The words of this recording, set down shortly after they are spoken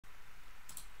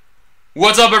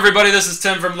What's up, everybody? This is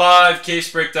Tim from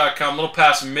LiveCaseBreak.com. A little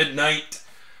past midnight.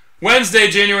 Wednesday,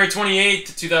 January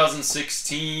 28th,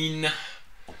 2016.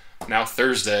 Now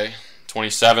Thursday,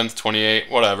 27th,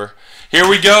 28th, whatever. Here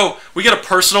we go. We got a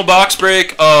personal box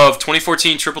break of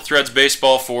 2014 Triple Threads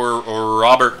Baseball for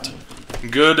Robert.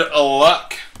 Good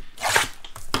luck.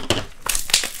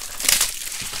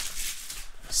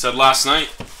 Said last night,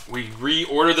 we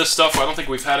reordered this stuff. I don't think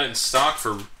we've had it in stock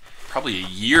for probably a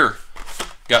year.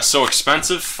 Got so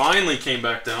expensive, finally came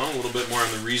back down a little bit more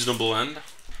on the reasonable end.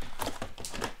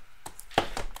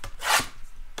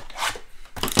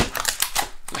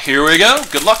 Here we go.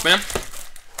 Good luck, man.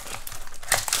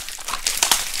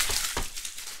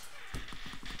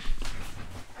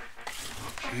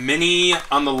 Mini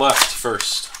on the left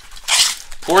first.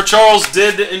 Poor Charles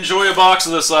did enjoy a box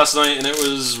of this last night, and it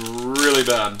was really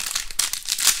bad.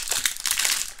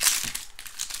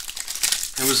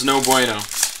 It was no bueno.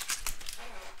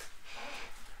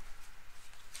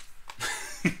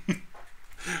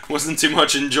 Wasn't too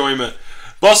much enjoyment.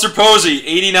 Buster Posey,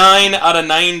 89 out of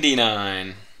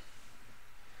 99.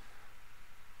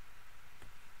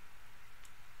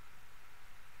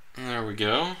 There we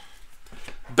go.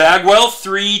 Bagwell,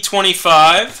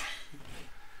 325.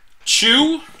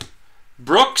 Chu,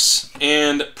 Brooks,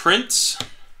 and Prince.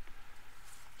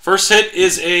 First hit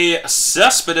is a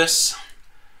Cespedes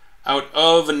out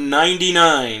of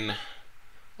 99.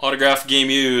 Autograph game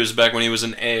used back when he was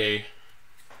an A.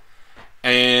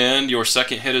 And your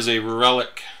second hit is a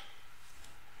relic.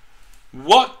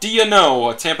 What do you know?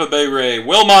 A Tampa Bay Ray.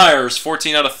 Will Myers,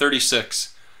 14 out of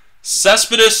 36.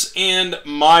 Cespedes and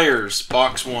Myers,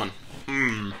 box one.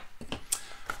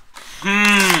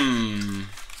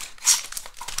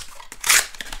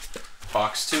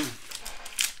 Box two.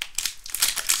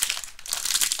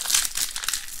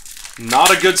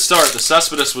 Not a good start. The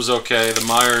Cespedes was okay. The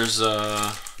Myers,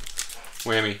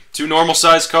 whammy. Two normal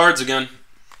size cards again.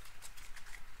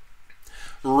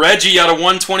 Reggie out of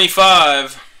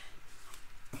 125.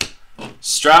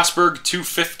 Strasburg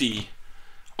 250.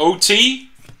 OT.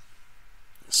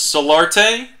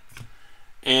 Solarte.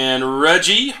 And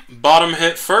Reggie, bottom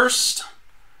hit first.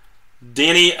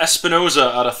 Danny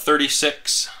Espinosa out of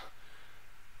 36.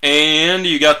 And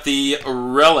you got the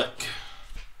relic.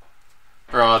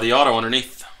 Or the auto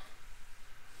underneath.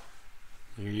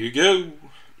 Here you go.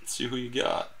 Let's see who you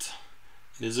got.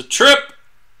 It is a trip.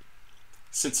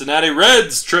 Cincinnati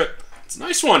Reds trip. It's a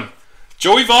nice one.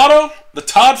 Joey Votto, the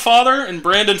Todd Father, and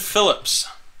Brandon Phillips.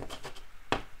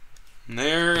 And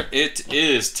there it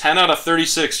is. 10 out of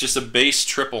 36. Just a base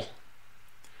triple.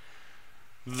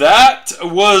 That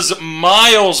was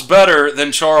miles better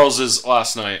than Charles's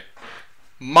last night.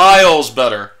 Miles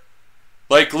better.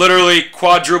 Like literally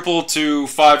quadruple to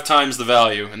 5 times the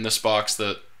value in this box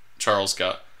that Charles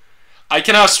got. I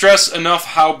cannot stress enough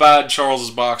how bad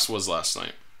Charles's box was last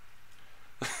night.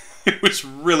 It was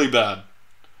really bad.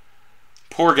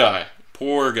 Poor guy.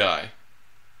 Poor guy.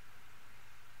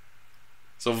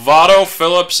 So Votto,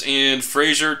 Phillips, and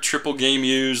Frazier triple game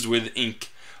used with ink.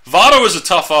 Votto is a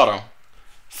tough auto.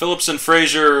 Phillips and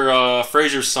Frazier,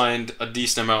 Frazier signed a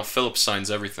decent amount. Phillips signs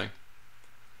everything.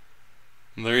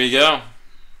 And there you go.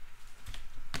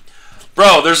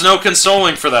 Bro, there's no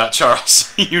consoling for that,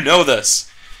 Charles. You know this.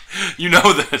 You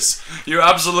know this. You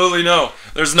absolutely know.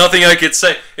 There's nothing I could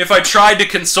say. If I tried to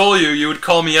console you, you would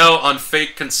call me out on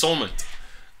fake consolement.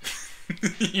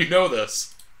 You know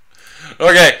this.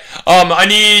 Okay, I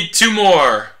need 2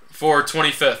 more for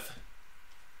 25th.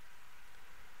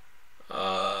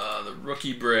 The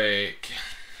rookie break.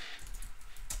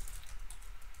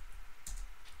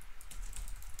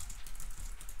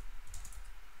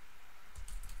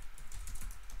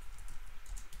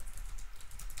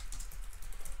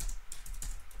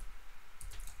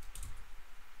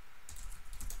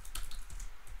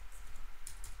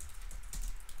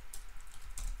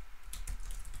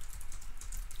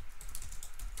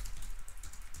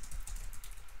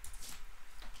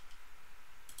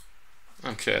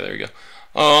 Okay, there you go.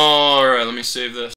 Alright, let me save this.